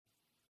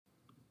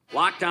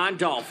Locked On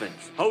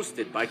Dolphins,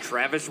 hosted by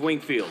Travis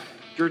Wingfield,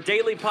 your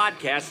daily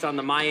podcast on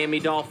the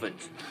Miami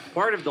Dolphins,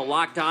 part of the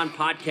Locked On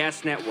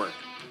Podcast Network,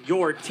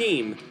 your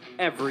team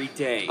every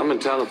day. I'm in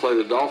town to play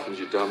the Dolphins,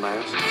 you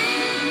dumbass.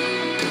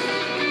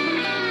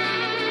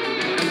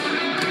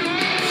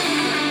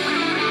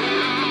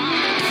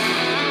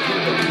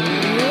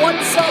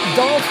 What's up,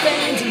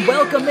 Dolphin fans, and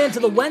welcome into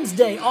the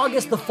Wednesday,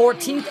 August the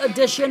 14th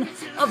edition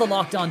of the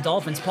Locked On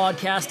Dolphins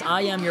podcast.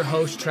 I am your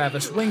host,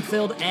 Travis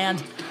Wingfield,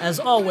 and as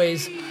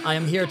always, I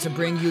am here to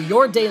bring you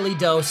your daily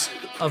dose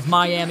of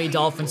Miami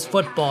Dolphins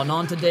football. And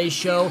on today's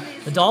show,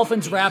 the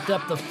Dolphins wrapped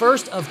up the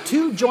first of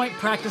two joint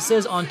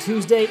practices on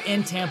Tuesday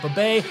in Tampa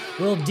Bay.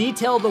 We'll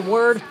detail the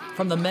word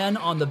from the men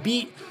on the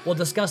beat. We'll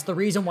discuss the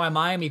reason why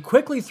Miami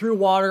quickly threw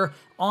water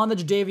on the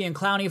Jadeveon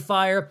Clowney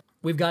fire.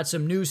 We've got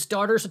some new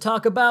starters to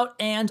talk about,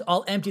 and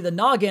I'll empty the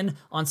noggin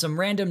on some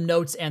random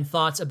notes and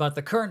thoughts about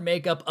the current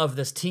makeup of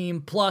this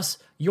team, plus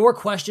your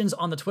questions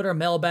on the Twitter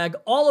mailbag,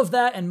 all of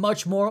that and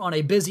much more on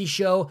a busy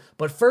show.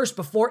 But first,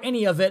 before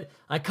any of it,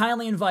 I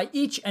kindly invite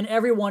each and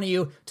every one of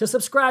you to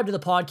subscribe to the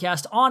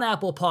podcast on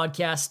Apple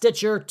Podcasts,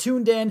 Stitcher,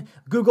 Tuned In,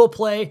 Google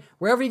Play,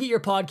 wherever you get your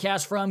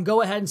podcast from.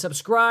 Go ahead and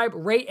subscribe,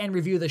 rate, and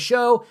review the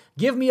show.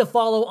 Give me a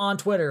follow on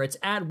Twitter. It's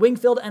at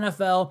Wingfield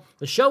NFL.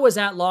 The show is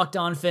at Locked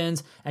On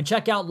Fins, and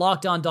check out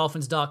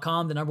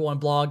LockedOnDolphins.com, the number one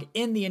blog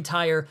in the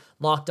entire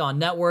Locked On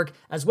network,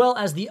 as well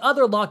as the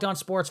other Locked On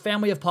Sports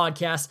family of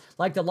podcasts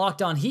like the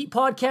Locked On Heat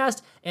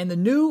podcast and the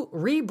new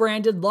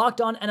rebranded Locked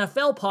On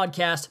NFL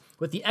podcast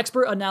with the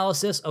expert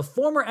analysis of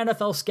former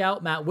NFL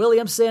scout Matt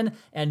Williamson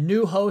and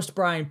new host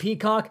Brian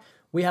Peacock.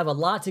 We have a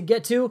lot to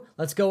get to.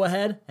 Let's go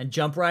ahead and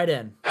jump right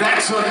in.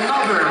 That's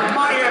another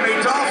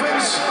Miami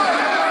Dolphins.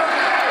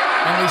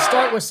 And we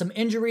start with some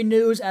injury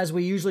news, as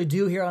we usually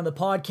do here on the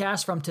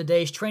podcast, from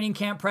today's training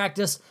camp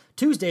practice,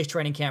 Tuesday's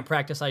training camp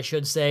practice, I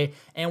should say.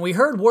 And we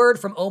heard word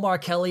from Omar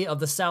Kelly of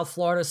the South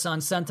Florida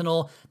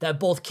Sun-Sentinel that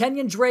both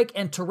Kenyon Drake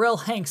and Terrell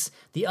Hanks,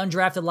 the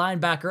undrafted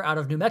linebacker out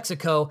of New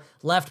Mexico,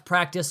 left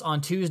practice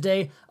on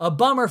Tuesday. A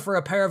bummer for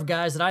a pair of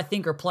guys that I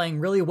think are playing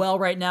really well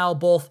right now,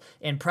 both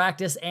in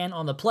practice and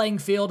on the playing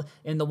field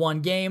in the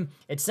one game.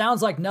 It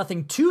sounds like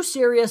nothing too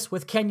serious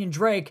with Kenyon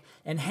Drake,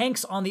 and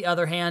Hanks, on the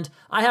other hand,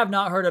 I have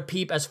not heard a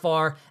peep as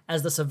far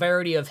as the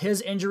severity of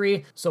his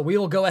injury, so we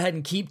will go ahead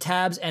and keep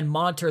tabs and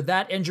monitor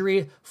that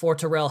injury for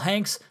Terrell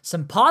Hanks.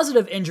 Some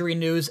positive injury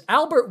news: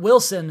 Albert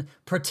Wilson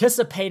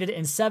participated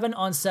in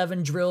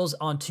 7-on-7 drills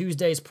on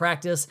Tuesday's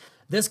practice.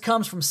 This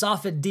comes from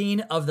Safid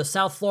Dean of the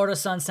South Florida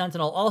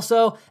Sun-Sentinel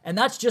also, and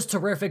that's just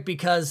terrific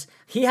because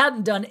he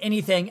hadn't done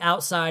anything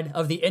outside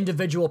of the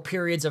individual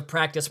periods of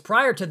practice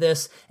prior to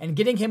this, and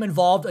getting him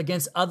involved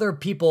against other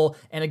people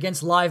and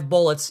against live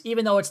bullets,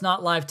 even though it's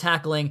not live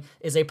tackling,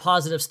 is a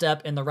positive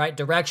step in the right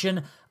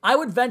direction. I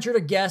would venture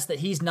to guess that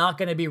he's not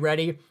going to be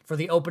ready for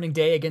the opening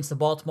day against the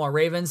Baltimore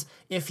Ravens.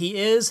 If he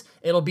is,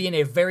 it'll be in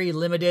a very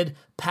limited,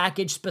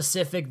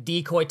 package-specific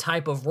decoy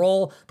type of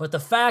role. But the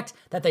fact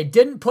that they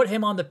didn't put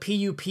him on the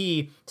PUP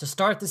to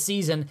start the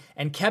season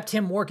and kept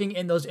him working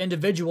in those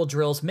individual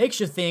drills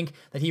makes you think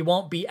that he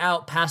won't be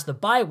out past the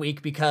bye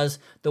week, because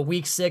the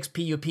Week 6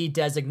 PUP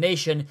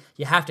designation,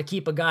 you have to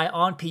keep a guy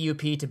on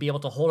PUP to be able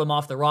to hold him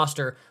off the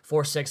roster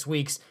for 6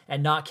 weeks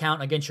and not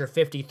count against your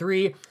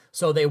 53.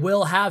 So they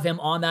will have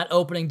him on that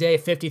opening day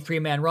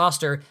 53-man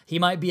roster. He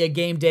might be a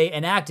game day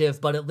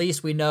inactive, but at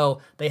least we know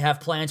they have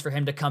plans for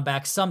him to come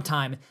back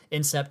sometime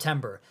in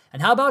September.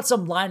 And how about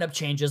some lineup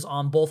changes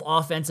on both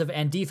offensive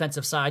and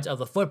defensive sides of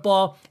the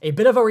football? A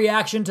bit of a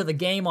reaction to the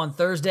game on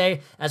Thursday,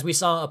 as we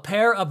saw a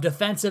pair of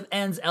defensive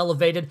ends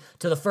elevated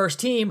to the first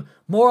team.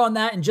 More on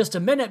that in just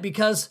a minute,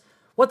 because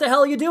what the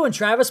hell are you doing,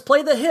 Travis?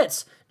 Play the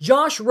hits.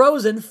 Josh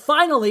Rosen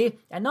finally,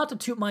 and not to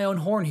toot my own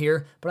horn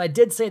here, but I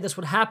did say this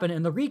would happen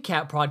in the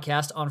recap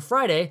podcast on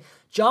Friday,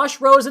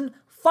 Josh Rosen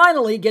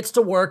finally gets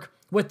to work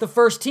with the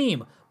first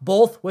team,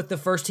 both with the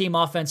first team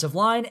offensive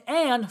line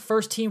and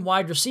first team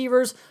wide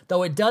receivers,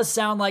 though it does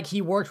sound like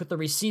he worked with the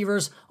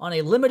receivers on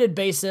a limited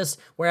basis,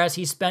 whereas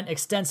he spent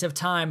extensive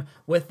time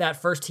with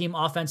that first team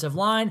offensive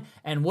line.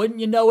 And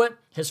wouldn't you know it,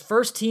 his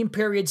first team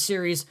period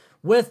series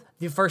with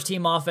the first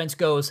team offense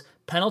goes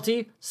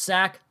penalty,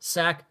 sack,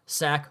 sack,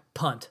 sack,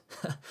 punt.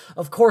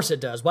 Of course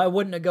it does. Why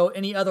wouldn't it go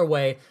any other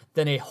way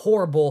than a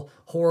horrible,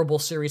 horrible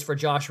series for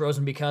Josh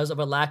Rosen because of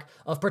a lack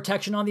of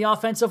protection on the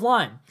offensive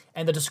line?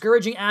 And the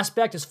discouraging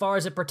aspect as far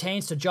as it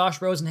pertains to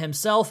Josh Rosen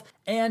himself,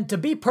 and to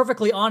be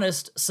perfectly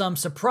honest, some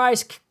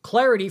surprise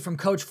clarity from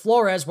Coach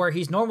Flores, where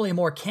he's normally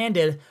more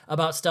candid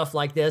about stuff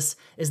like this,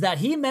 is that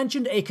he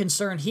mentioned a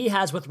concern he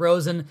has with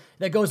Rosen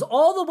that goes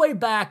all the way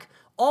back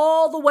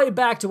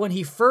to when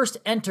he first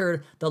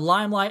entered the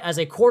limelight as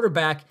a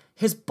quarterback,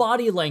 his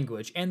body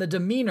language and the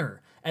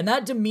demeanor. And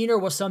that demeanor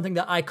was something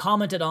that I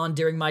commented on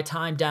during my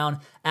time down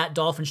at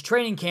Dolphins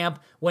training camp.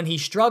 When he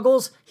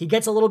struggles, he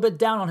gets a little bit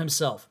down on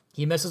himself.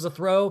 He misses a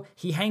throw,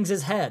 he hangs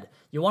his head.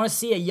 You want to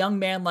see a young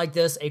man like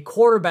this, a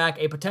quarterback,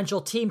 a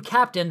potential team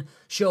captain,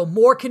 show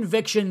more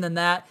conviction than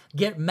that.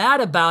 Get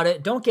mad about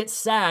it. Don't get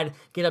sad.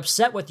 Get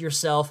upset with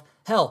yourself.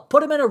 Hell,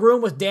 put him in a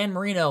room with Dan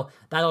Marino.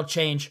 That'll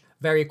change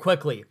very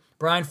quickly.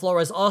 Brian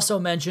Flores also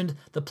mentioned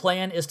the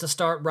plan is to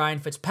start Ryan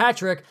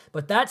Fitzpatrick,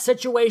 but that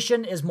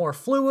situation is more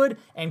fluid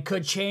and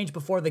could change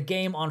before the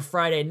game on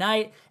Friday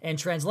night. And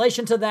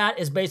translation to that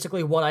is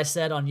basically what I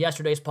said on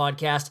yesterday's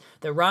podcast,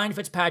 that Ryan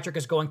Fitzpatrick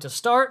is going to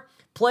start,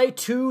 play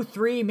 2,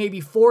 3, maybe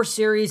 4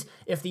 series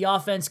if the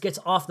offense gets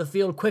off the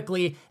field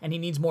quickly and he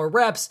needs more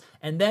reps,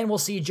 and then we'll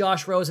see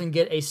Josh Rosen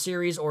get a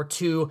series or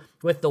 2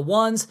 with the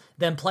ones,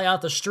 then play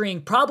out the string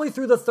probably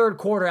through the third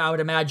quarter, I would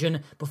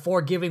imagine,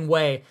 before giving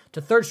way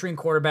to third-string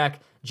quarterback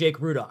Jake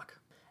Rudock.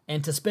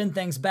 And to spin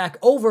things back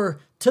over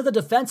to the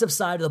defensive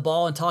side of the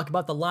ball and talk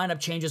about the lineup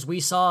changes we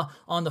saw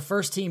on the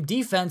first team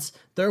defense,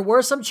 there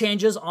were some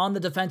changes on the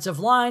defensive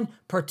line,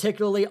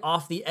 particularly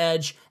off the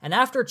edge. And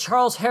after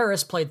Charles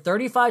Harris played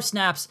 35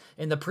 snaps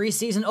in the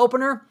preseason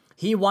opener,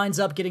 he winds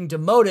up getting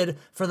demoted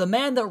for the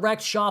man that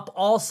wrecked shop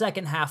all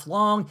second half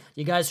long.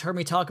 You guys heard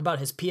me talk about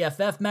his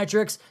PFF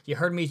metrics. You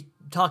heard me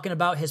talking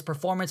about his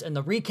performance in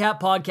the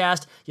recap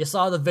podcast. You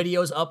saw the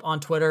videos up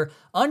on Twitter.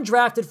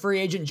 Undrafted free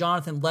agent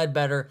Jonathan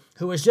Ledbetter,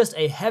 who is just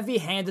a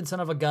heavy-handed son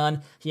of a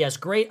gun. He has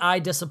great eye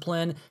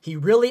discipline. He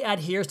really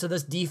adheres to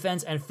this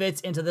defense and fits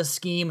into this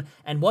scheme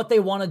and what they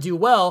want to do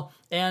well.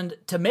 And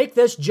to make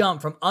this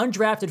jump from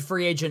undrafted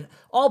free agent,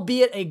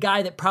 albeit a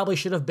guy that probably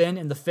should have been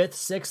in the 5th,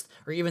 6th,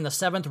 or even the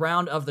 7th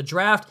round of the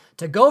draft,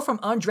 to go from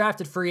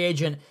undrafted free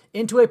agent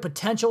into a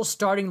potential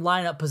starting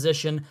lineup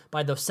position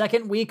by the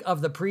second week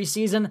of the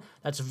preseason,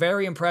 that's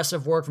very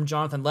impressive work from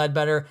Jonathan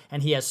Ledbetter,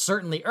 and he has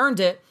certainly earned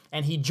it.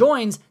 And he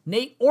joins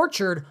Nate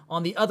Orchard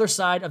on the other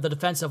side of the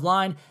defensive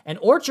line. And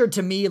Orchard,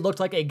 to me,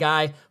 looked like a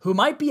guy who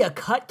might be a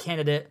cut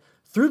candidate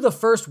through the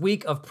first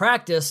week of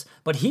practice,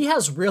 but he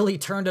has really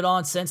turned it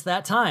on since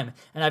that time.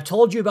 And I've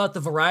told you about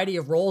the variety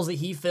of roles that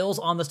he fills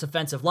on this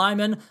defensive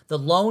lineman, the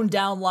lone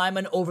down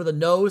lineman over the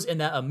nose in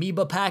that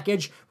amoeba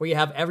package where you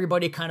have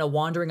everybody kind of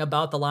wandering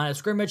about the line of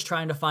scrimmage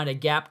trying to find a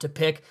gap to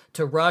pick,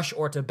 to rush,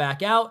 or to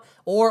back out,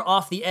 or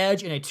off the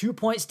edge in a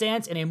 2-point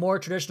stance in a more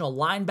traditional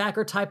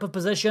linebacker type of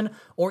position,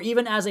 or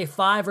even as a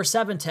 5 or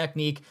 7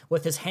 technique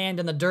with his hand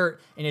in the dirt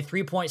in a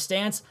 3-point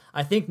stance.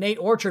 I think Nate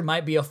Orchard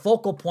might be a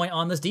focal point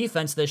on this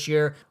defense this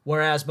year,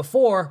 whereas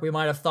before we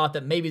might have thought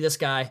that maybe this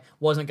guy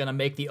wasn't going to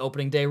make the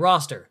opening day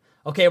roster.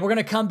 Okay, we're going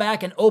to come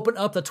back and open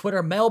up the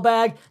Twitter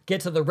mailbag,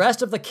 get to the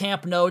rest of the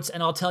camp notes,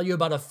 and I'll tell you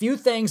about a few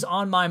things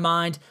on my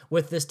mind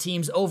with this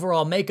team's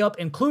overall makeup,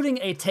 including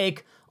a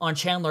take on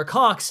Chandler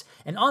Cox.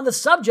 And on the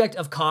subject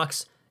of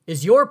Cox,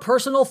 is your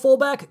personal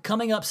fullback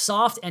coming up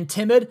soft and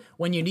timid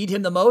when you need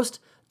him the most?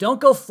 Don't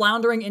go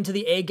floundering into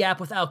the A-gap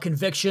without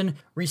conviction.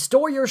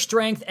 Restore your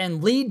strength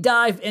and lead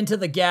dive into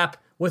the gap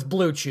with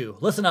Blue Chew.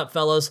 Listen up,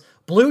 fellas.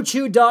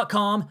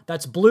 BlueChew.com,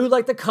 that's blue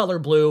like the color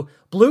blue.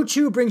 Blue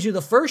Chew brings you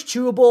the first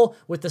chewable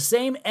with the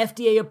same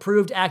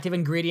FDA-approved active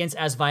ingredients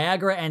as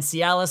Viagra and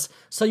Cialis,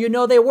 so you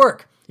know they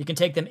work. You can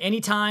take them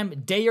anytime,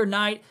 day or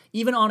night,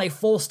 even on a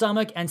full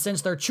stomach, and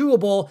since they're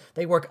chewable,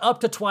 they work up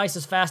to twice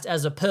as fast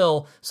as a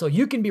pill, so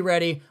you can be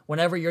ready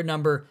whenever your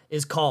number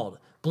is called.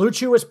 Blue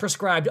Chew is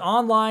prescribed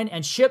online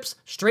and ships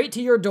straight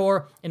to your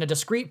door in a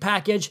discreet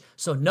package,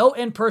 so no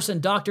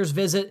in-person doctor's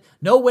visit,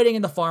 no waiting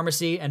in the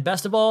pharmacy, and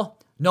best of all,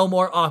 no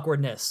more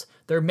awkwardness.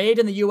 They're made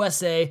in the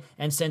USA,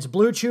 and since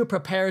Blue Chew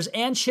prepares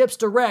and ships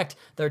direct,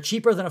 they're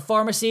cheaper than a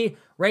pharmacy.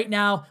 Right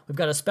now, we've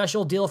got a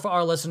special deal for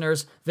our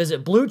listeners.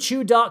 Visit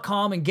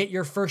BlueChew.com and get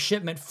your first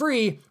shipment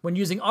free when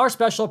using our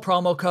special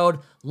promo code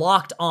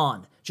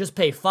LOCKEDON. Just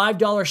pay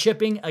 $5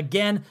 shipping.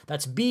 Again,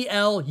 that's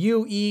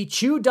BLUE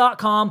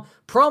Chew.com.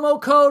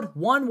 Promo code,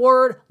 one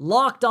word,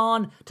 locked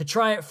on to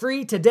try it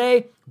free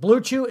today.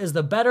 Blue Chew is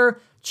the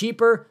better,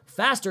 cheaper,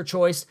 faster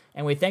choice,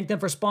 and we thank them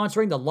for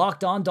sponsoring the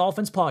Locked On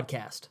Dolphins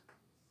podcast.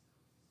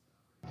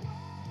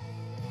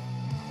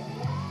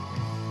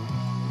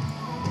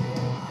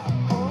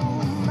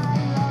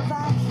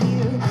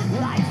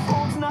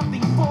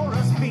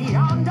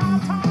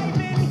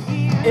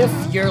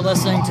 If you're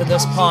listening to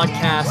this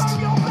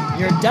podcast,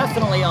 you're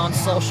definitely on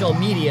social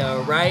media,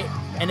 right?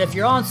 And if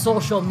you're on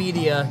social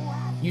media,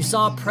 you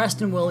saw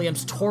Preston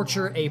Williams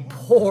torture a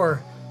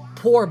poor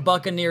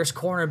Buccaneers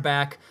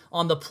cornerback.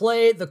 On the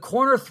play, the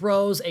corner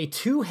throws a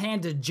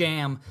two-handed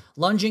jam,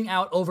 lunging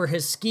out over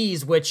his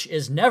skis, which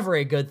is never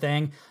a good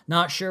thing.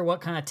 Not sure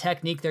what kind of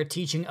technique they're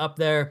teaching up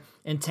there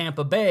in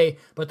Tampa Bay,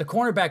 but the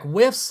cornerback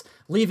whiffs,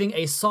 leaving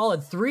a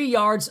solid 3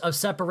 yards of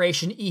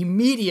separation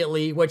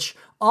immediately, which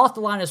off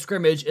the line of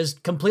scrimmage is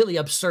completely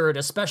absurd,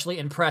 especially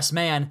in press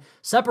man.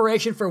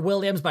 Separation for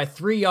Williams by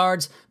 3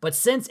 yards, but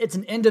since it's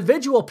an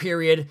individual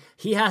period,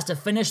 he has to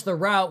finish the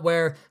route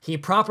where he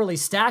properly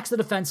stacks the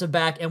defensive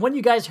back. And when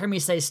you guys hear me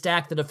say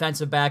stack the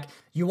defensive back,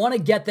 you want to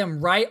get them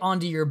right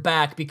onto your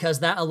back because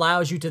that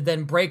allows you to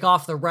then break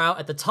off the route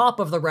at the top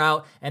of the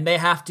route, and they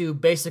have to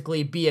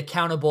basically be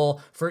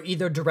accountable for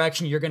either direction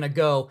you're going to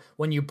go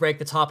when you break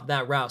the top of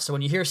that route. So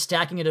when you hear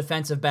stacking a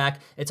defensive back,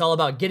 it's all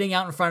about getting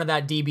out in front of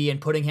that DB and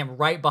putting him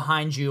right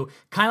behind you,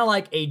 kind of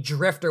like a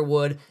drifter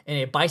would in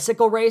a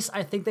bicycle race.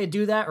 I think they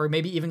do that, or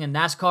maybe even in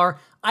NASCAR.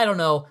 I don't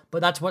know,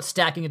 but that's what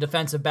stacking a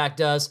defensive back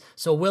does.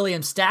 So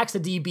Williams stacks the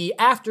DB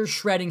after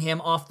shredding him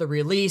off the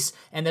release,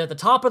 and then at the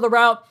top of the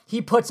route,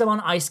 he puts him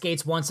on ice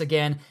skates once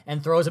again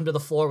and throws him to the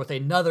floor with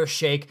another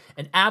shake.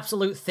 An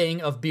absolute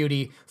thing of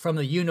beauty from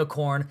the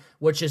unicorn,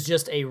 which is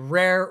just a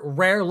rare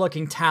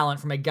looking talent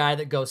from a guy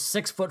that goes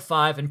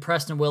 6'5" in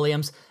Preston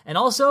Williams. And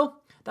also,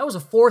 that was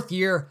a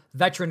fourth-year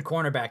veteran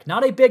cornerback.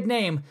 Not a big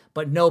name,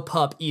 but no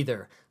pup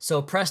either.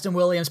 So Preston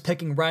Williams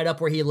picking right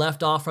up where he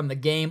left off from the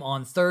game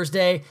on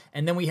Thursday.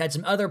 And then we had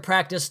some other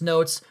practice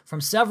notes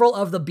from several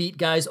of the beat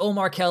guys,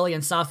 Omar Kelly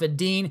and Safid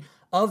Deen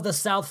of the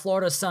South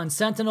Florida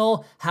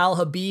Sun-Sentinel, Hal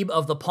Habib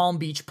of the Palm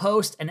Beach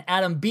Post, and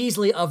Adam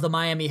Beasley of the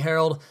Miami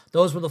Herald.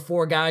 Those were the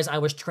four guys I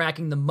was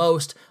tracking the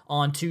most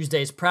on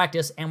Tuesday's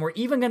practice, and we're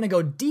even going to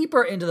go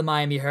deeper into the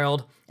Miami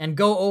Herald and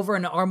go over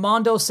an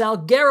Armando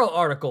Salguero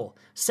article.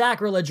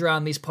 Sacrilege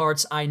around these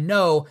parts, I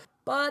know,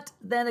 but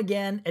then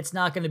again, it's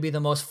not going to be the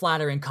most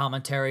flattering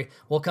commentary.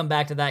 We'll come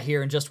back to that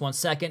here in just 1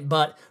 second.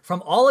 But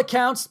from all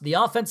accounts, the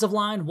offensive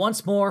line,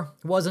 once more,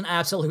 was an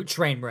absolute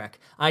train wreck.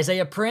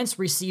 Isaiah Prince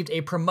received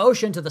a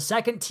promotion to the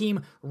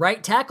second-team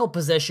right tackle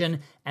position,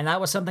 and that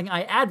was something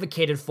I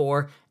advocated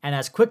for, and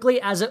as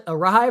quickly as it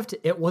arrived,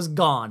 it was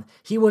gone.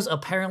 He was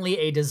apparently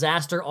a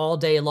disaster all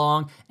day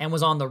long and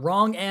was on the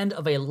wrong end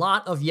of a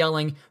lot of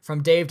yelling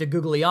from Dave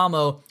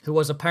DeGuglielmo, who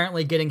was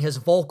apparently getting his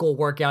vocal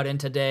workout in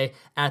today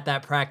at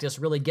that practice,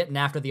 really getting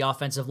after the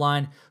offensive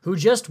line, who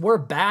just were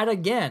bad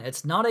again.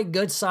 It's not a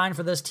good sign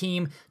for this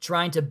team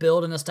trying to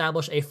build and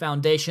establish a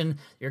foundation.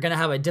 You're going to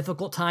have a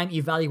difficult time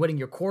evaluating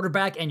your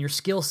quarterback and your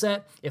skill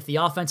set if the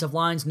offensive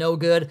line's no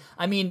good.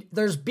 I mean,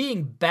 there's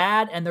being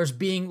bad and there's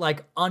being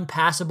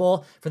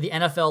unpassable for the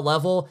NFL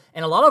level,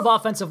 and a lot of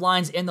offensive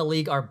lines in the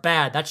league are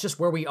bad. That's just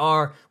where we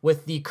are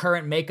with the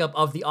current makeup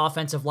of the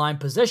offensive line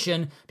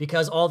position,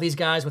 because all these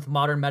guys with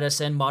modern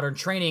medicine, modern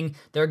training,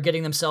 they're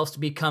getting themselves to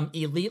become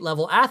elite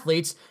level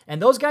athletes,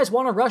 and those guys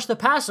want to rush the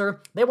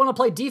passer. They want to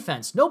play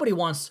defense. Nobody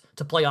wants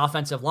to play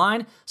offensive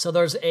line, so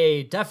there's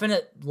a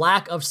definite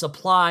lack of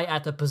supply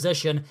at the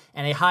position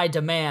and a high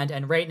demand,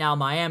 and right now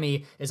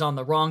Miami is on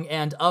the wrong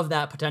end of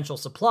that potential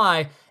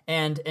supply.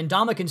 And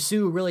Ndamukong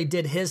Suh really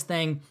did his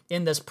thing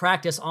in this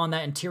practice on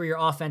that interior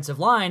offensive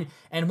line.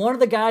 And one of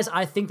the guys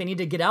I think they need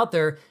to get out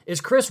there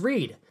is Chris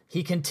Reed.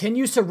 He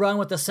continues to run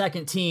with the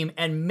second team,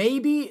 and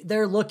maybe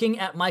they're looking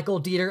at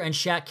Michael Dieter and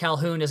Shaq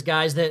Calhoun as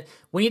guys that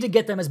we need to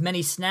get them as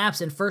many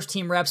snaps and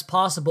first-team reps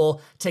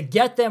possible to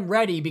get them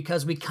ready,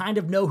 because we kind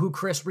of know who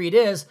Chris Reed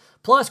is.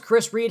 Plus,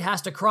 Chris Reed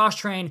has to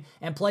cross-train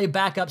and play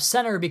backup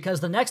center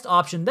because the next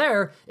option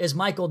there is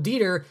Michael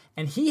Dieter,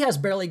 and he has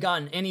barely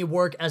gotten any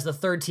work as the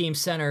third-team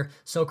center.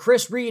 So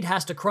Chris Reed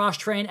has to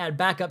cross-train at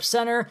backup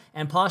center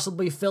and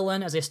possibly fill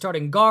in as a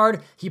starting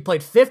guard. He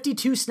played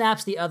 52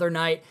 snaps the other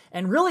night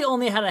and really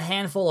only had a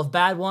handful of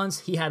bad ones.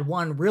 He had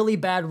one really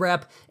bad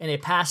rep in a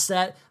pass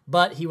set,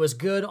 but he was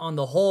good on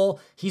the whole.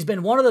 He's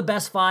been one of the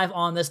best five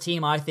on this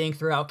team, I think,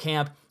 throughout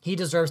camp. He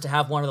deserves to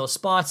have one of those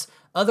spots.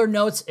 Other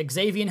notes,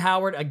 Xavier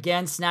Howard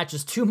again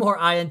snatches 2 more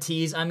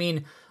INTs. I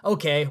mean,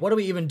 okay, what are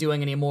we even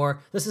doing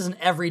anymore? This is an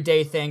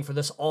everyday thing for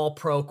this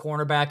all-pro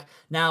cornerback.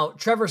 Now,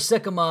 Trevor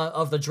Sikkema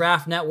of the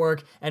Draft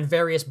Network and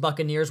various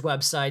Buccaneers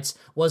websites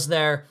was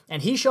there,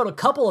 and he showed a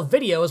couple of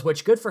videos,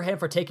 which good for him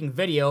for taking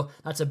video.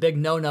 That's a big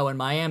no-no in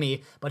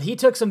Miami. But he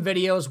took some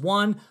videos,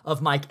 one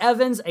of Mike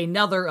Evans,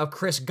 another of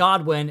Chris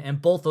Godwin,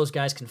 and both those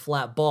guys can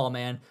flat ball,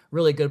 man.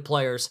 Really good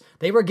players.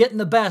 They were getting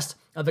the best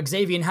of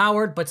Xavier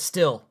Howard, but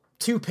still,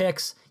 2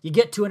 picks. You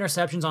get 2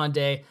 interceptions on a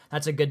day.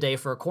 That's a good day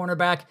for a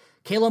cornerback.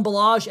 Kalen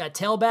Ballage at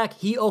tailback,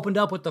 he opened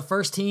up with the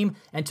first team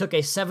and took a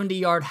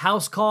 70-yard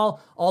house call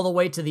all the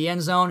way to the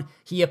end zone.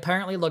 He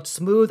apparently looked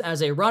smooth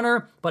as a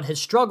runner, but his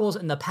struggles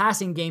in the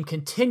passing game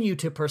continue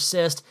to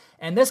persist.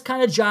 And this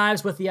kind of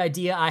jives with the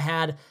idea I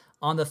had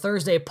on the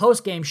Thursday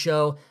post-game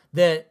show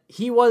that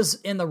he was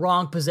in the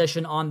wrong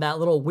position on that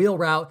little wheel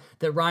route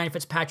that Ryan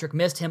Fitzpatrick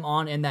missed him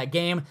on in that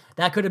game.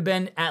 That could have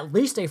been at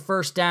least a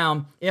first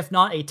down, if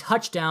not a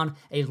touchdown,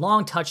 a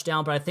long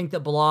touchdown, but I think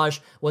that Ballage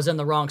was in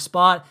the wrong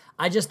spot.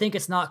 I just think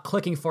it's not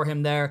clicking for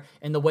him there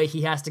in the way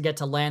he has to get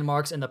to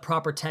landmarks and the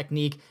proper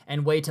technique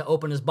and way to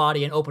open his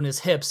body and open his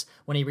hips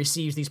when he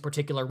receives these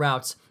particular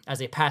routes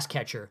as a pass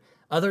catcher.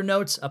 Other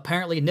notes,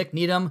 apparently Nick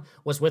Needham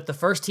was with the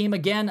first team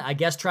again, I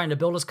guess trying to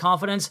build his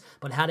confidence,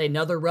 but had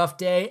another rough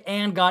day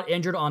and got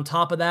injured on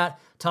top of that.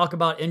 Talk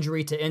about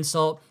injury to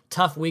insult.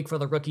 Tough week for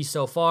the rookie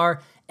so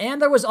far.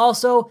 And there was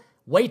also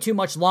way too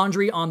much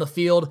laundry on the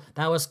field.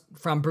 That was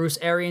from Bruce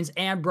Arians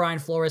and Brian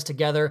Flores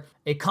together,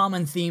 a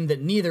common theme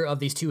that neither of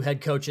these two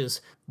head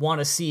coaches want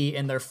to see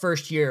in their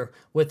first year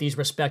with these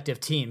respective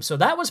teams. So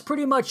that was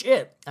pretty much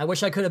it. I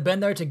wish I could have been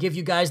there to give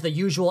you guys the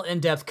usual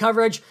in-depth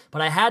coverage,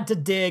 but I had to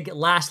dig,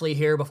 lastly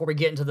here, before we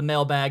get into the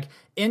mailbag,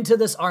 into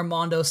this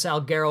Armando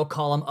Salguero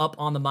column up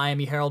on the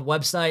Miami Herald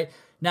website.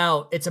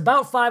 Now, it's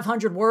about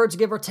 500 words,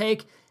 give or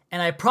take,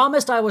 and I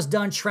promised I was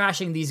done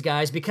trashing these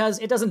guys because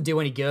it doesn't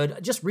do any good.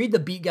 Just read the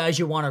beat guys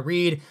you want to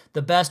read.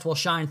 The best will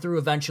shine through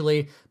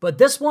eventually. But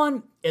this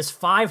one is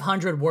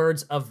 500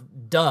 words of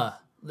duh.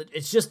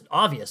 It's just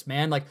obvious,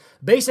 man. Like,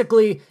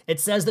 basically, it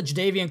says that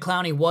Jadeveon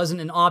Clowney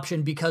wasn't an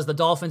option because the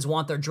Dolphins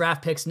want their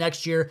draft picks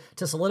next year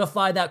to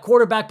solidify that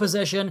quarterback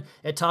position.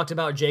 It talked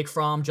about Jake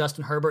Fromm,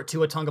 Justin Herbert,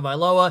 Tua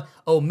Tagovailoa,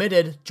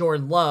 omitted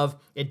Jordan Love.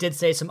 It did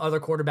say some other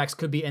quarterbacks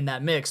could be in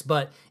that mix,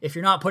 but if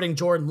you're not putting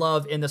Jordan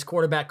Love in this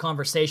quarterback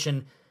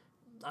conversation,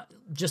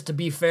 just to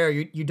be fair,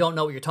 you don't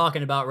know what you're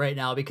talking about right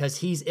now because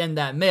he's in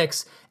that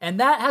mix, and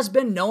that has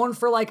been known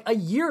for like a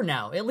year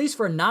now, at least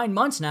for 9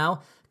 months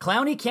now.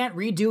 Clowney can't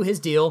redo his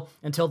deal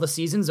until the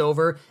season's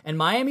over, and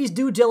Miami's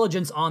due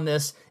diligence on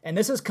this, and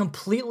this is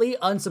completely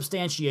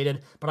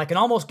unsubstantiated, but I can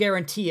almost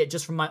guarantee it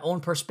just from my own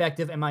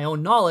perspective and my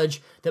own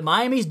knowledge that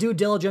Miami's due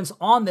diligence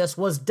on this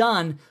was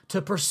done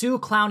to pursue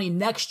Clowney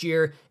next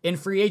year in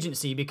free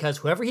agency, because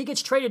whoever he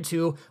gets traded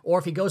to, or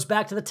if he goes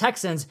back to the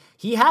Texans,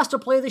 he has to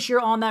play this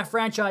year on that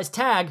franchise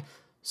tag.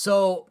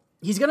 So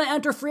he's going to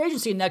enter free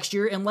agency next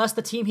year unless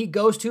the team he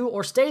goes to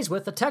or stays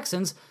with, the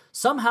Texans,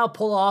 somehow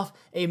pull off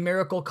a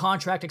miracle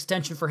contract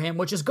extension for him,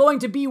 which is going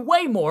to be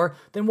way more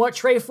than what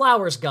Trey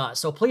Flowers got.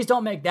 So please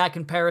don't make that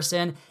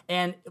comparison.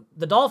 And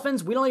the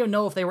Dolphins, we don't even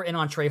know if they were in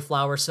on Trey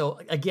Flowers. So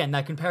again,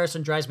 that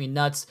comparison drives me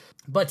nuts.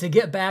 But to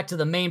get back to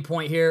the main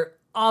point here,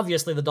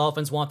 obviously the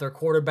Dolphins want their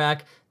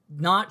quarterback.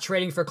 Not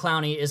trading for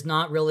Clowney is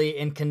not really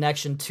in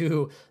connection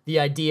to the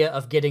idea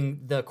of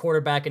getting the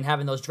quarterback and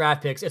having those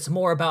draft picks. It's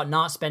more about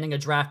not spending a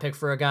draft pick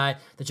for a guy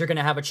that you're going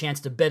to have a chance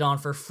to bid on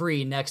for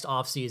free next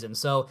offseason.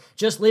 So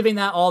just leaving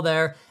that all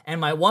there.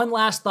 And my one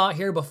last thought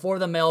here before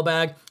the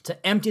mailbag,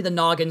 to empty the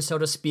noggin, so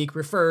to speak,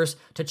 refers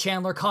to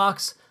Chandler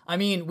Cox. I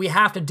mean, we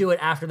have to do it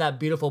after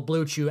that beautiful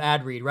Blue Chew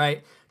ad read,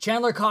 right?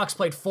 Chandler Cox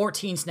played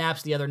 14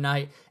 snaps the other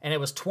night, and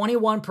it was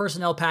 21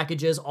 personnel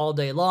packages all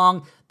day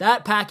long.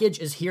 That package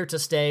is here to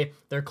stay.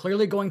 They're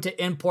clearly going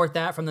to import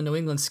that from the New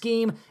England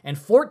scheme, and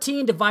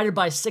 14 divided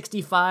by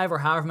 65, or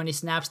however many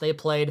snaps they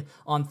played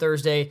on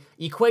Thursday,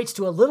 equates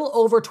to a little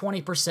over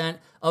 20%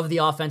 of the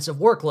offensive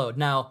workload.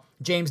 Now,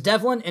 James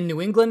Devlin in New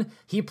England,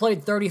 he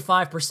played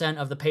 35%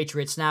 of the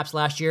Patriots snaps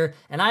last year,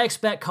 and I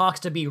expect Cox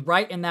to be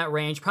right in that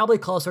range, probably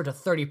closer to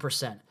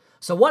 30%.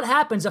 So what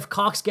happens if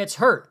Cox gets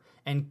hurt?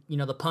 And, you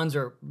know, the puns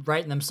are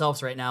writing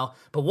themselves right now.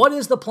 But what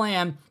is the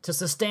plan to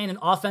sustain an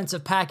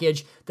offensive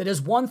package that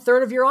is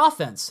 1/3 of your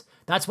offense?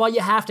 That's why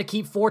you have to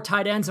keep 4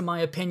 tight ends, in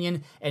my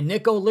opinion. And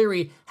Nick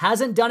O'Leary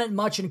hasn't done it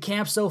much in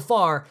camp so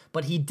far,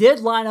 but he did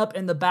line up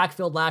in the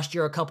backfield last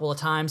year a couple of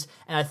times.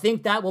 And I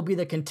think that will be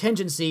the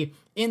contingency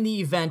in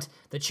the event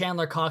that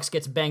Chandler Cox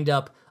gets banged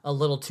up a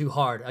little too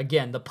hard.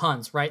 Again, the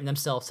puns writing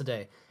themselves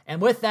today. And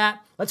with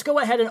that, let's go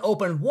ahead and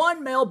open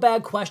one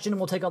mailbag question, and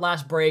we'll take a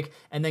last break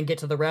and then get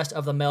to the rest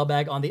of the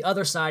mailbag on the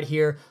other side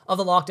here of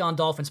the Locked On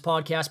Dolphins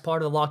podcast,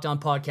 part of the Locked On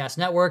Podcast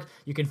Network.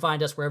 You can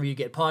find us wherever you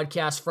get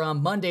podcasts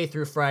from, Monday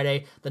through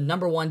Friday, the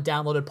 #1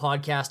 downloaded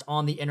podcast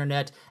on the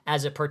internet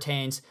as it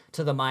pertains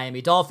to the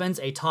Miami Dolphins,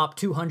 a top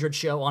 200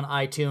 show on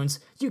iTunes.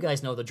 You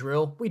guys know the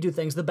drill. We do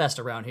things the best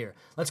around here.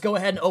 Let's go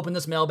ahead and open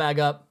this mailbag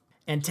up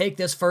and take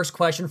this first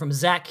question from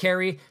Zach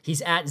Carey.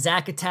 He's at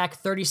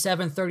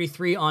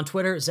ZachAttack3733 on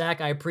Twitter.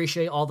 Zach, I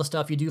appreciate all the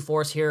stuff you do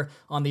for us here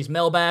on these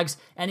mailbags.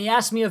 And he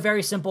asked me a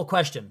very simple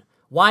question.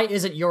 Why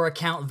isn't your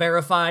account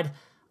verified?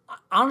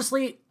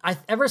 Honestly,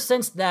 ever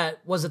since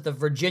that, was it the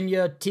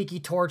Virginia Tiki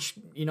Torch,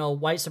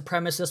 white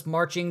supremacist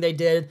marching they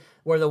did,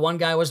 where the one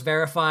guy was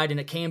verified and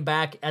it came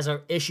back as an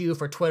issue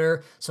for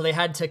Twitter, so they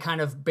had to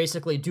kind of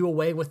basically do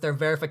away with their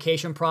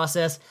verification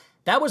process.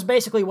 That was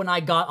basically when I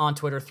got on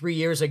Twitter 3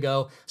 years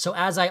ago, so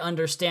as I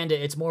understand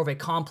it, it's more of a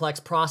complex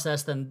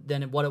process than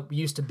what it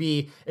used to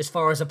be as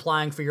far as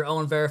applying for your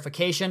own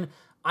verification.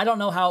 I don't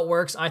know how it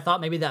works. I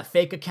thought maybe that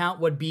fake account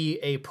would be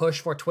a push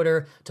for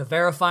Twitter to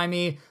verify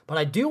me, but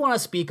I do want to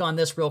speak on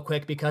this real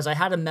quick because I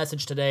had a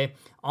message today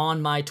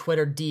on my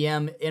Twitter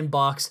DM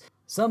inbox.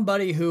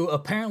 Somebody who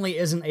apparently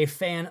isn't a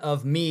fan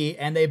of me,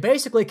 and they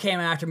basically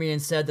came after me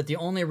and said that the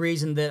only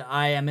reason that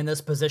I am in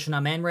this position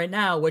I'm in right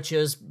now, which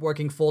is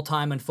working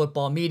full-time in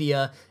football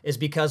media, is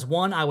because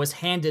 1, I was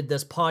handed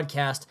this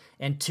podcast,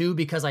 and 2,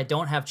 because I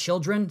don't have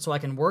children, so I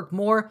can work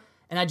more.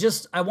 And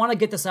I want to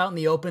get this out in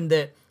the open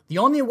that the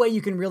only way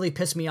you can really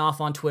piss me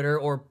off on Twitter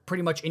or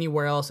pretty much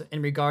anywhere else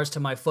in regards to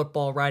my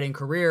football writing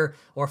career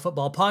or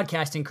football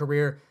podcasting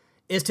career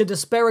is to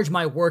disparage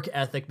my work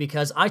ethic,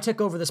 because I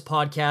took over this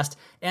podcast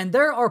and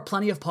there are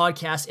plenty of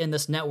podcasts in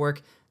this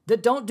network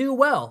that don't do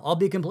well. I'll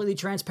be completely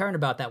transparent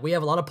about that. We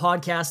have a lot of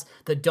podcasts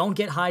that don't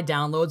get high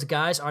downloads.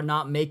 Guys are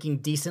not making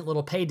decent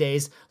little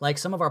paydays like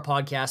some of our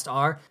podcasts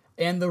are.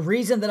 And the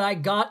reason that I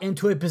got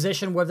into a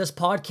position where this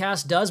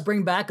podcast does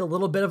bring back a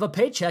little bit of a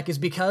paycheck is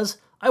because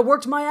I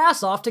worked my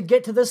ass off to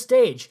get to this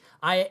stage.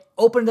 I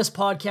opened this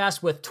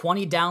podcast with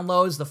 20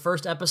 downloads the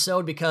first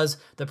episode because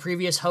the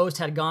previous host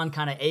had gone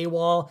kind of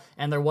AWOL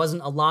and there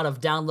wasn't a lot of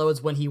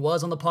downloads when he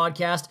was on the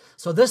podcast.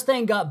 So this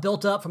thing got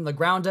built up from the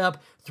ground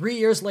up. 3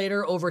 years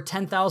later, over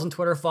 10,000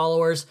 Twitter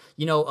followers,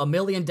 1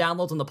 million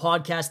downloads on the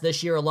podcast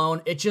this year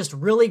alone. It just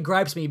really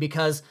gripes me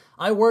because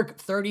I work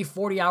 30,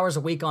 40 hours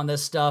a week on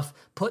this stuff,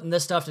 putting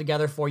this stuff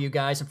together for you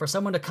guys. And for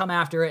someone to come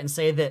after it and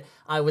say that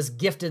I was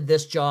gifted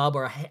this job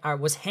or I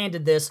was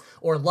handed this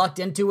or lucked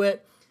into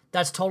it,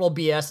 that's total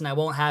BS, and I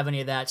won't have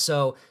any of that.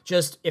 So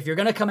just, if you're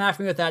going to come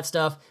after me with that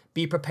stuff,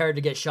 be prepared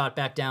to get shot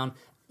back down,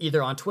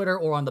 either on Twitter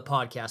or on the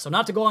podcast. So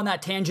not to go on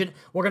that tangent,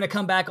 we're going to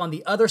come back on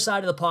the other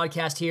side of the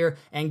podcast here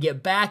and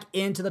get back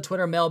into the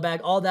Twitter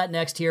mailbag, all that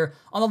next here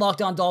on the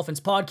Locked On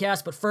Dolphins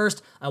podcast. But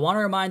first, I want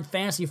to remind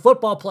fantasy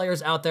football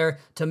players out there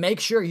to make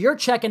sure you're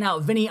checking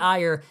out Vinny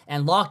Iyer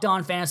and Locked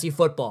On Fantasy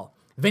Football.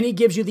 Vinny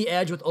gives you the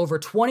edge with over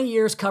 20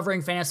 years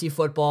covering fantasy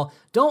football.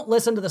 Don't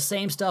listen to the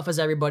same stuff as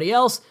everybody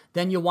else,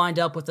 then you'll wind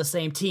up with the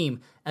same team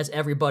as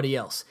everybody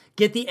else.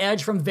 Get the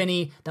edge from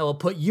Vinny that will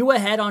put you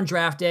ahead on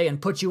draft day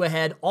and put you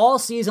ahead all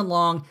season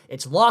long.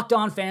 It's Locked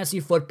On Fantasy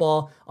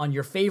Football on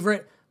your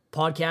favorite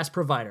podcast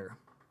provider.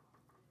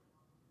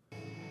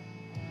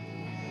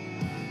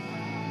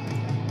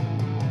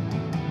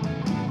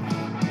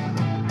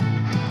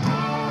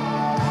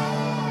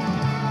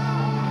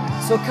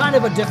 So kind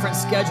of a different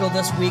schedule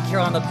this week here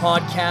on the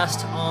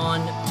podcast.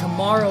 On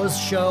tomorrow's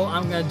show,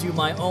 I'm going to do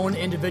my own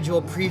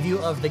individual preview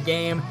of the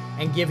game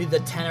and give you the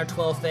 10 or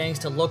 12 things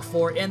to look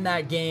for in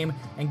that game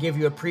and give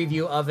you a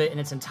preview of it in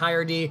its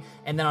entirety.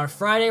 And then on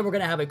Friday, we're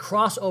going to have a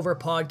crossover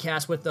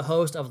podcast with the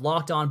host of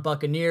Locked On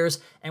Buccaneers,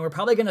 and we're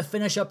probably going to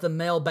finish up the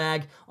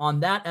mailbag on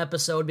that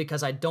episode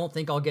because I don't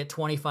think I'll get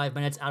 25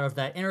 minutes out of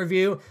that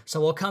interview. So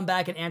we'll come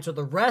back and answer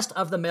the rest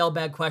of the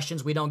mailbag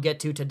questions we don't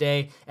get to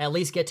today, at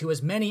least get to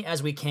as many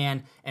as we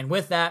can. And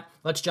with that,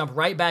 let's jump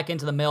right back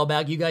into the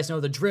mailbag. You guys know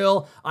the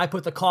drill. I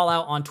put the call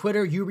out on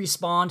Twitter. You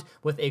respond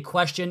with a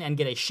question and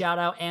get a shout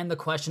out and the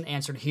question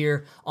answered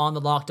here on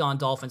the Locked On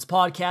Dolphins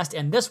podcast.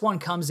 And this one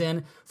comes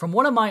in from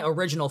one of my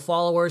original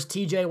followers.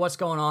 TJ, what's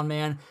going on,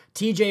 man?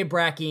 TJ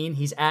Brackeen.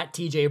 He's at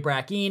TJ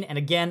Brackeen. And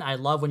again, I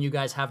love when you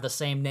guys have the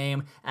same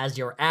name as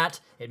your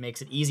at. It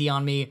makes it easy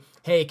on me.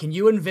 Hey, can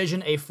you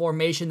envision a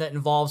formation that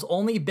involves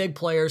only big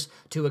players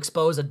to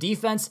expose a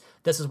defense?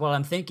 This is what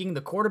I'm thinking.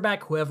 The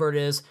quarterback, whoever it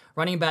is,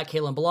 running back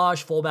Kalen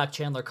Ballage, fullback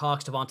Chandler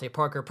Cox, Devontae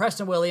Parker,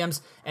 Preston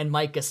Williams, and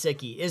Mike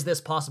Gesicki. Is this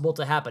possible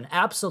to happen?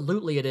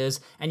 Absolutely it is.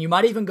 And you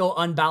might even go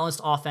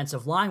unbalanced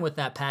offensive line with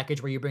that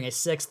package where you bring a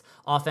sixth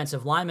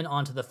offensive lineman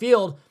onto the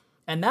field.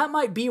 And that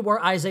might be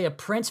where Isaiah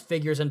Prince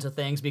figures into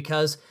things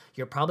because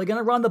you're probably going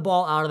to run the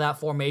ball out of that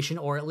formation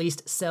or at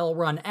least sell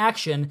run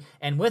action.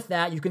 And with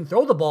that, you can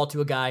throw the ball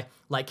to a guy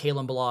like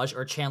Kalen Ballage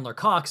or Chandler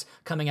Cox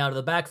coming out of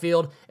the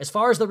backfield. As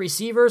far as the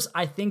receivers,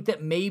 I think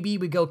that maybe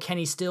we go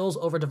Kenny Stills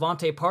over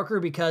Devontae Parker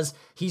because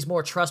he's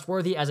more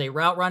trustworthy as a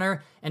route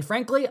runner. And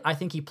frankly, I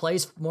think he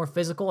plays more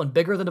physical and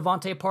bigger than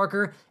Devontae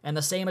Parker. And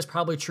the same is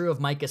probably true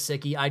of Mike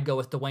Gesicki. I'd go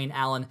with Dwayne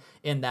Allen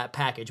in that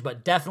package.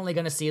 But definitely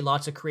going to see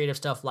lots of creative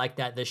stuff like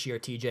that this year,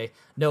 TJ.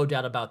 No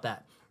doubt about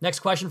that.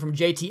 Next question from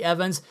JT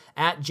Evans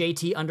at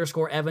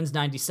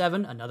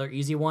JT_Evans97. Another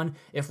easy one.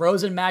 If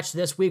Rosen matched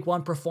this week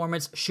one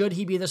performance, should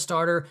he be the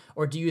starter,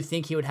 or do you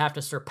think he would have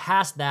to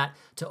surpass that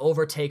to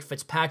overtake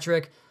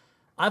Fitzpatrick?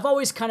 I've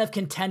always kind of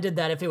contended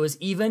that if it was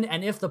even,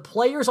 and if the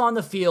players on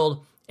the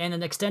field and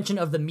an extension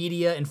of the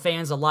media and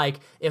fans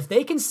alike, if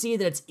they can see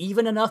that it's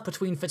even enough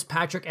between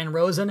Fitzpatrick and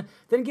Rosen,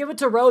 then give it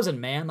to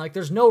Rosen, man. Like,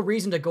 there's no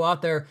reason to go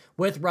out there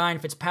with Ryan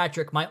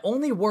Fitzpatrick. My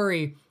only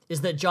worry is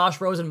that Josh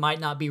Rosen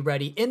might not be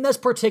ready in this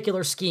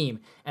particular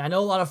scheme. And I know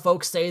a lot of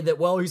folks say that,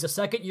 well, he's a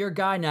second-year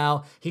guy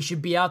now. He should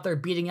be out there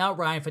beating out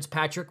Ryan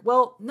Fitzpatrick.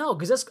 Well, no,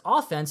 because this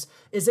offense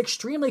is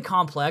extremely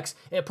complex.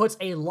 It puts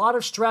a lot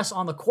of stress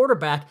on the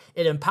quarterback.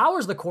 It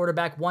empowers the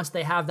quarterback once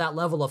they have that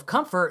level of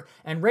comfort.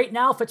 And right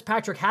now,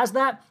 Fitzpatrick has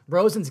that.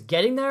 Rosen's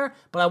getting there.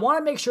 But I want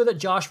to make sure that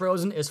Josh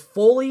Rosen is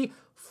fully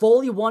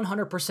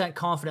 100%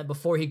 confident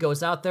before he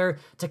goes out there.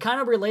 To kind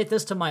of relate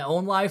this to my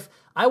own life,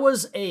 I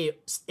was a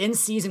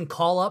in-season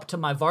call-up to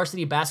my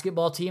varsity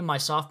basketball team my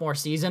sophomore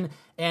season,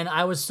 and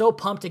I was so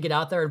pumped to get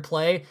out there and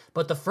play,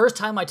 but the first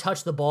time I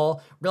touched the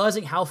ball,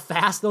 realizing how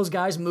fast those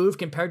guys move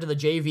compared to the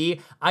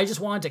JV, I just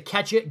wanted to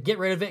catch it, get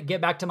rid of it,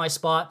 get back to my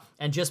spot,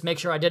 and just make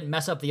sure I didn't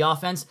mess up the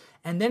offense.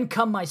 And then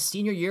come my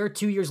senior year,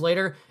 2 years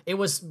later, it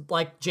was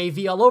like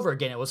JV all over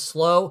again. It was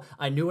slow,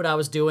 I knew what I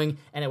was doing,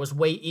 and it was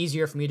way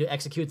easier for me to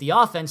execute the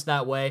offense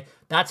that way.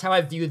 That's how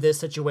I view this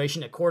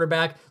situation at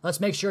quarterback. Let's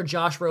make sure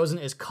Josh Rosen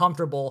is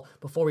comfortable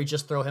before we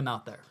just throw him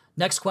out there.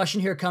 Next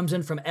question here comes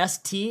in from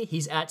ST.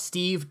 He's at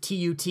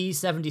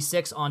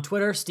SteveTUT76 on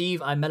Twitter.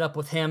 Steve, I met up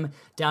with him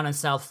down in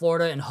South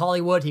Florida in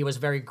Hollywood. He was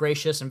very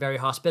gracious and very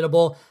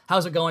hospitable.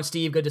 How's it going,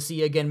 Steve? Good to see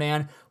you again,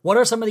 man. What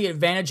are some of the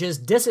advantages,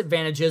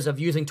 disadvantages of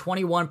using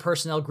 21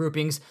 personnel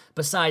groupings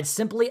besides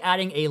simply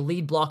adding a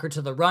lead blocker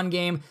to the run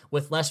game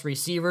with less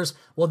receivers?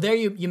 Well, there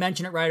you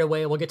mentioned it right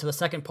away. We'll get to the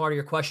second part of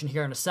your question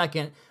here in a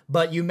second,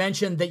 but you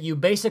mentioned that you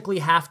basically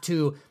have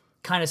to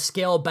kind of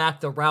scale back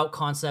the route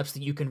concepts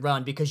that you can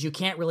run because you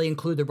can't really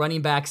include the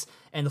running backs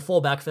and the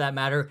fullback for that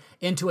matter,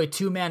 into a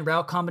two-man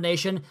route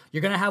combination,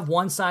 you're going to have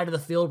one side of the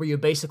field where you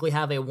basically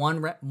have a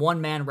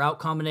one-man route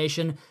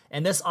combination,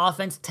 and this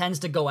offense tends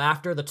to go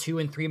after the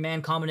 2- and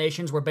 3-man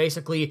combinations where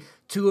basically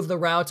 2 of the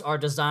routes are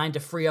designed to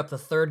free up the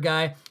third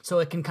guy, so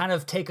it can kind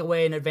of take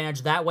away an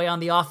advantage that way on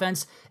the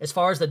offense. As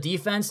far as the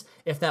defense,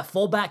 if that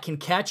fullback can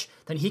catch,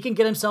 then he can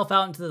get himself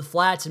out into the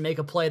flats and make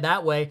a play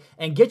that way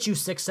and get you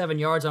 6-7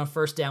 yards on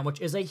first down, which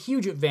is a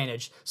huge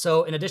advantage.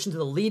 So in addition to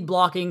the lead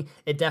blocking,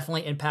 it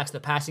definitely impacts the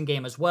passing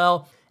game as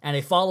well. And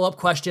a follow-up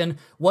question,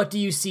 what do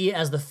you see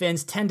as the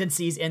Finns'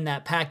 tendencies in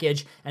that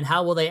package, and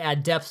how will they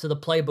add depth to the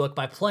playbook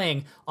by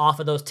playing off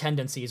of those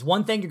tendencies?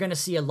 One thing you're going to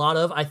see a lot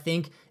of, I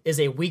think, is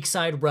a weak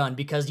side run,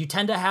 because you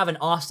tend to have an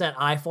offset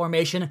I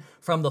formation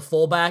from the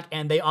fullback,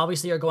 and they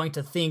obviously are going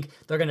to think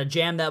they're going to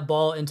jam that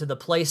ball into the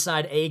play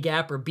side A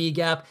gap or B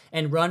gap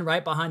and run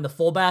right behind the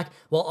fullback.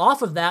 Well,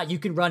 off of that, you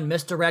can run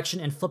misdirection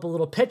and flip a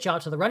little pitch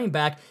out to the running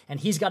back, and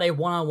he's got a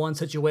one-on-one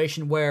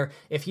situation where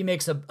if he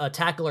makes a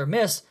tackle or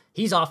miss,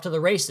 he's off to the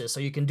races.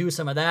 So you can do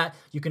some of that.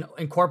 You can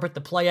incorporate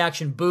the play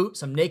action boot,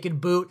 some naked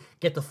boot,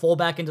 get the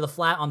fullback into the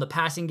flat on the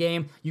passing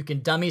game. You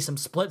can dummy some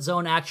split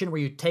zone action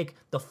where you take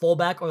the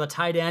fullback or the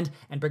tight end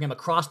and bring him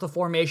across the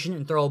formation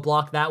and throw a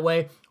block that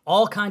way.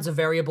 All kinds of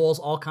variables,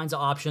 all kinds of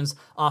options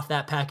off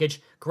that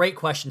package. Great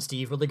question,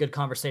 Steve. Really good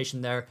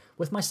conversation there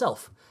with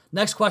myself.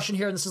 Next question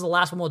here, and this is the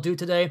last one we'll do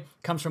today,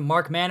 comes from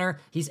Mark Manor.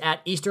 He's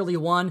at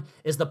Easterly1.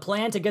 Is the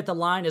plan to get the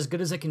line as good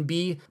as it can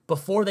be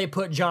before they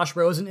put Josh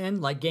Rosen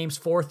in, like games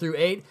 4 through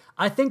 8?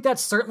 I think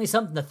that's certainly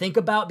something to think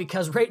about,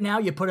 because right now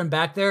you put him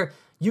back there,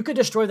 you could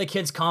destroy the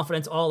kid's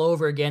confidence all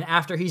over again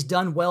after he's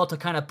done well to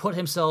kind of put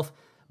himself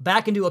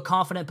back into a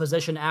confident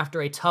position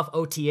after a tough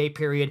OTA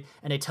period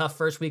and a tough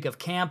first week of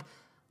camp.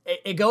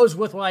 It goes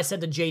with what I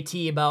said to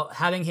JT about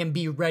having him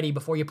be ready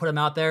before you put him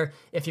out there.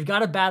 If you've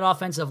got a bad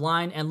offensive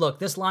line, and look,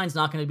 this line's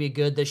not going to be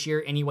good this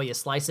year any way you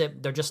slice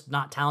it. They're just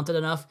not talented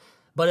enough.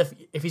 But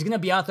if he's going to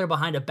be out there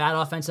behind a bad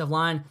offensive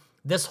line,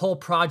 this whole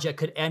project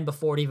could end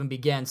before it even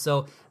begins.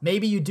 So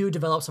maybe you do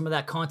develop some of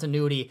that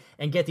continuity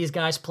and get these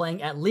guys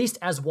playing at least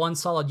as one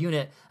solid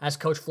unit, as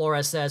Coach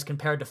Flores says,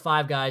 compared to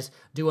 5 guys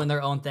doing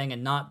their own thing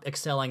and not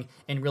excelling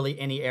in really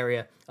any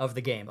area of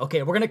the game.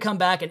 Okay, we're going to come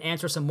back and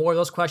answer some more of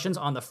those questions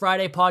on the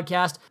Friday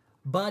podcast.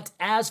 But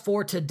as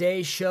for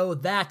today's show,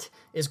 that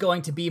is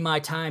going to be my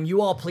time.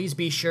 You all please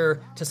be sure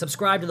to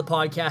subscribe to the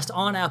podcast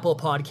on Apple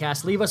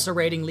Podcasts. Leave us a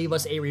rating, leave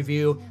us a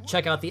review.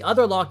 Check out the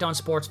other Locked On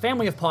Sports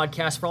family of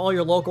podcasts for all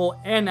your local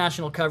and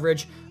national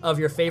coverage of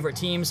your favorite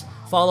teams.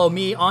 Follow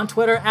me on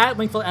Twitter at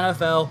Wingfield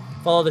NFL.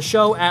 Follow the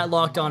show at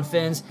Locked On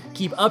Fins.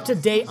 Keep up to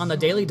date on the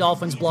Daily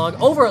Dolphins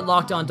blog over at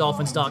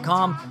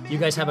LockedOnDolphins.com. You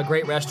guys have a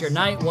great rest of your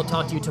night. We'll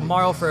talk to you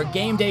tomorrow for a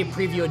game day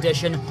preview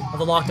edition of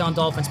the Locked On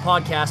Dolphins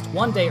podcast,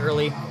 one day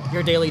early.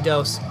 Your daily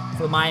dose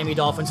for Miami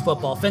Dolphins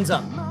football. Fins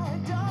up.